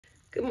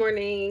Good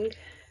morning.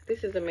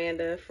 This is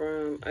Amanda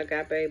from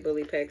Agape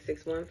Bully Pack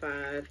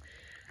 615.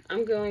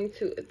 I'm going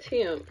to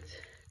attempt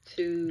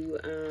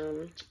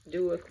to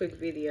do a quick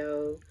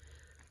video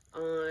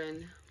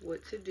on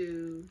what to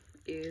do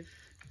if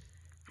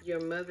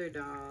your mother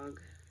dog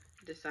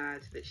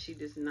decides that she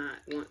does not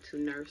want to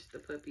nurse the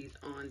puppies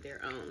on their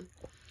own.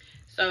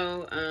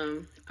 So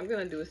I'm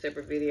going to do a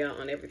separate video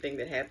on everything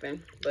that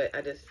happened, but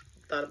I just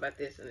thought about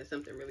this and it's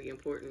something really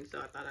important, so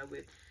I thought I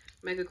would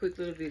make a quick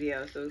little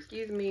video. So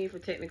excuse me for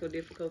technical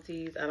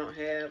difficulties. I don't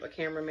have a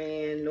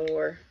cameraman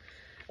nor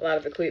a lot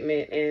of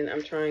equipment, and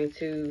I'm trying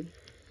to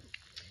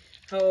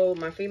hold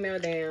my female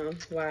down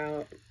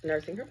while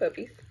nursing her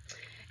puppies.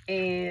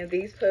 And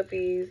these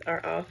puppies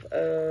are off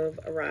of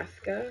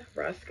Rosca.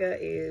 Rosca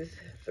is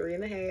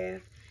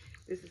 3.5.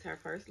 This is her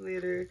first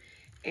litter,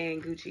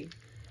 and Gucci.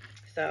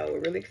 So we're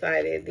really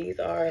excited.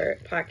 These are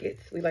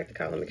pockets. We like to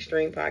call them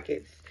extreme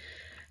pockets.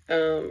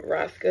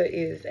 Rosca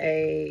is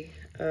a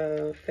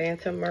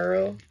phantom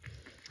merle,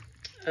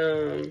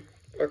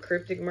 or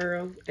cryptic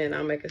merle, and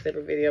I'll make a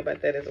separate video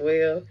about that as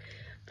well.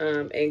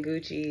 And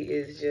Gucci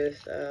is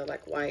just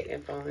like white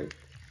and fawn.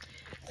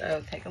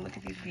 So take a look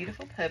at these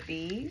beautiful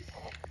puppies.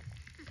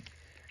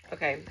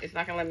 Okay, it's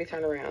not gonna let me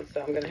turn around,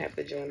 so I'm gonna have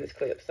to join this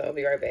clip. So I'll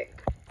be right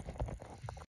back.